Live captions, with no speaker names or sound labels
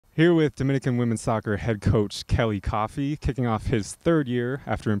Here with Dominican women's soccer head coach Kelly Coffey, kicking off his third year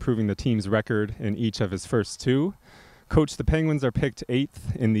after improving the team's record in each of his first two. Coach, the Penguins are picked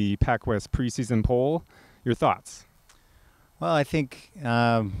 8th in the Pac West preseason poll. Your thoughts? Well, I think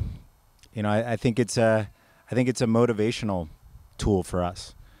I think it's a motivational tool for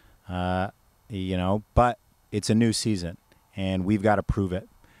us. But it's a new season, and we've got to prove it.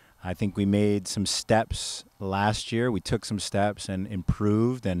 I think we made some steps last year. We took some steps and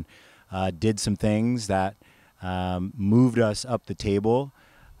improved and did some things that moved us up the table.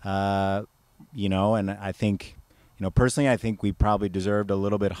 And I think, personally, I think we probably deserved a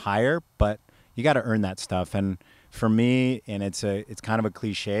little bit higher, but you got to earn that stuff. And for me, and it's kind of a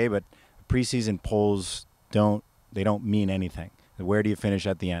cliche, but preseason polls don't mean anything. Where do you finish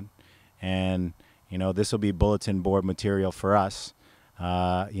at the end? And, this will be bulletin board material for us.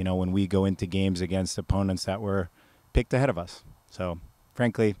 When we go into games against opponents that were picked ahead of us. So,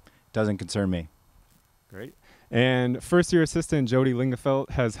 frankly, it doesn't concern me. Great. And first-year assistant Jody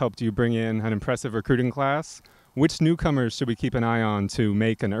Lingefelt has helped you bring in an impressive recruiting class. Which newcomers should we keep an eye on to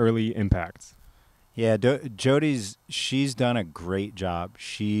make an early impact? Yeah, she's done a great job.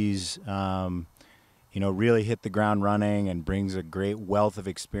 She's, really hit the ground running and brings a great wealth of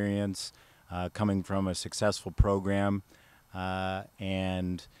experience coming from a successful program.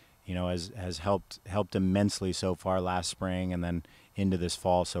 And has helped immensely so far last spring and then into this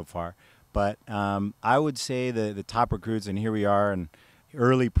fall so far. But I would say the top recruits, and here we are in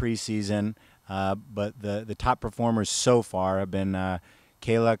early preseason, but the top performers so far have been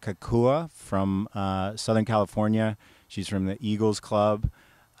Kayla Kakua from Southern California. She's from the Eagles Club.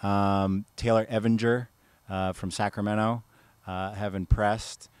 Taylor Evinger from Sacramento have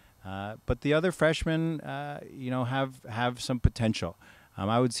impressed. But the other freshmen, have some potential.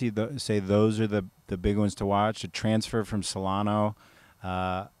 I would say those are the big ones to watch. A transfer from Solano,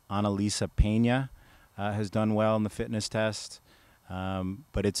 Annalisa Pena, has done well in the fitness test.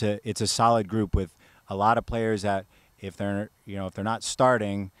 But it's a solid group with a lot of players that if they're not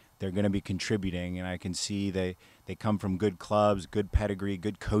starting, they're going to be contributing. And I can see they come from good clubs, good pedigree,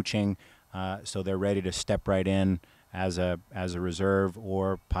 good coaching, so they're ready to step right in as a reserve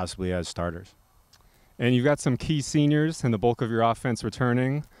or possibly as starters. And you've got some key seniors and the bulk of your offense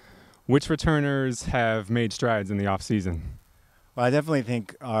returning. Which returners have made strides in the offseason? Well, I definitely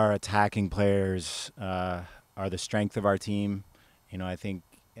think our attacking players are the strength of our team. I think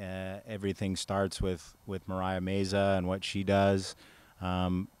everything starts with Mariah Meza and what she does.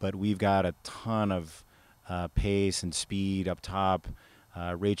 But we've got a ton of pace and speed up top.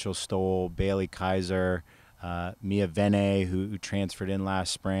 Rachel Stoll, Bailey Kaiser, Mia Vene, who transferred in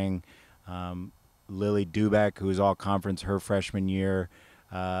last spring, Lily Dubeck, who was all conference her freshman year,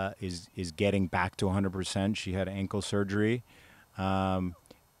 is getting back to 100%. She had ankle surgery, and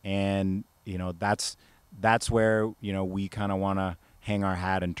that's where we kind of want to hang our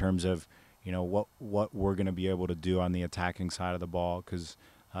hat in terms of what we're going to be able to do on the attacking side of the ball, because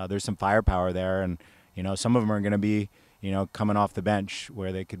there's some firepower there, and some of them are going to be coming off the bench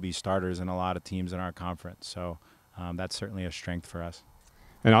where they could be starters in a lot of teams in our conference. So that's certainly a strength for us.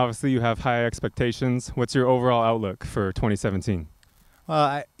 And obviously you have high expectations. What's your overall outlook for 2017?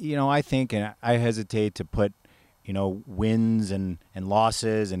 Well, I think, and I hesitate to put, wins and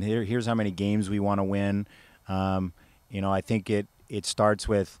losses, and here's how many games we want to win. I think it starts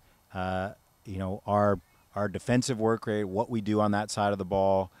with, our defensive work rate, what we do on that side of the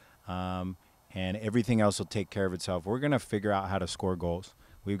ball, and everything else will take care of itself. We're going to figure out how to score goals.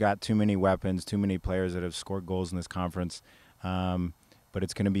 We've got too many weapons, too many players that have scored goals in this conference, but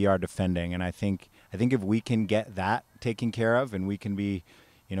it's going to be our defending. And I think if we can get that taken care of, and we can be,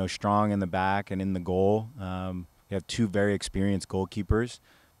 strong in the back and in the goal. We have two very experienced goalkeepers.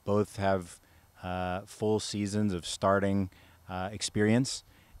 Both have full seasons of starting experience,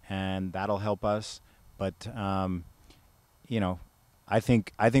 and that'll help us. But I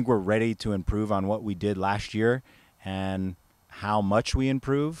think we're ready to improve on what we did last year, and how much we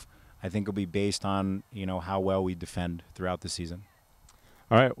improve, I think will be based on, how well we defend throughout the season.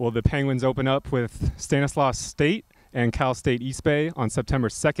 All right, well, the Penguins open up with Stanislaus State and Cal State East Bay on September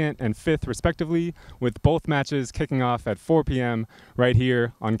 2nd and 5th, respectively, with both matches kicking off at 4 p.m. right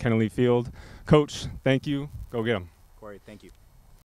here on Kennelly Field. Coach, thank you. Go get 'em. Cory, thank you.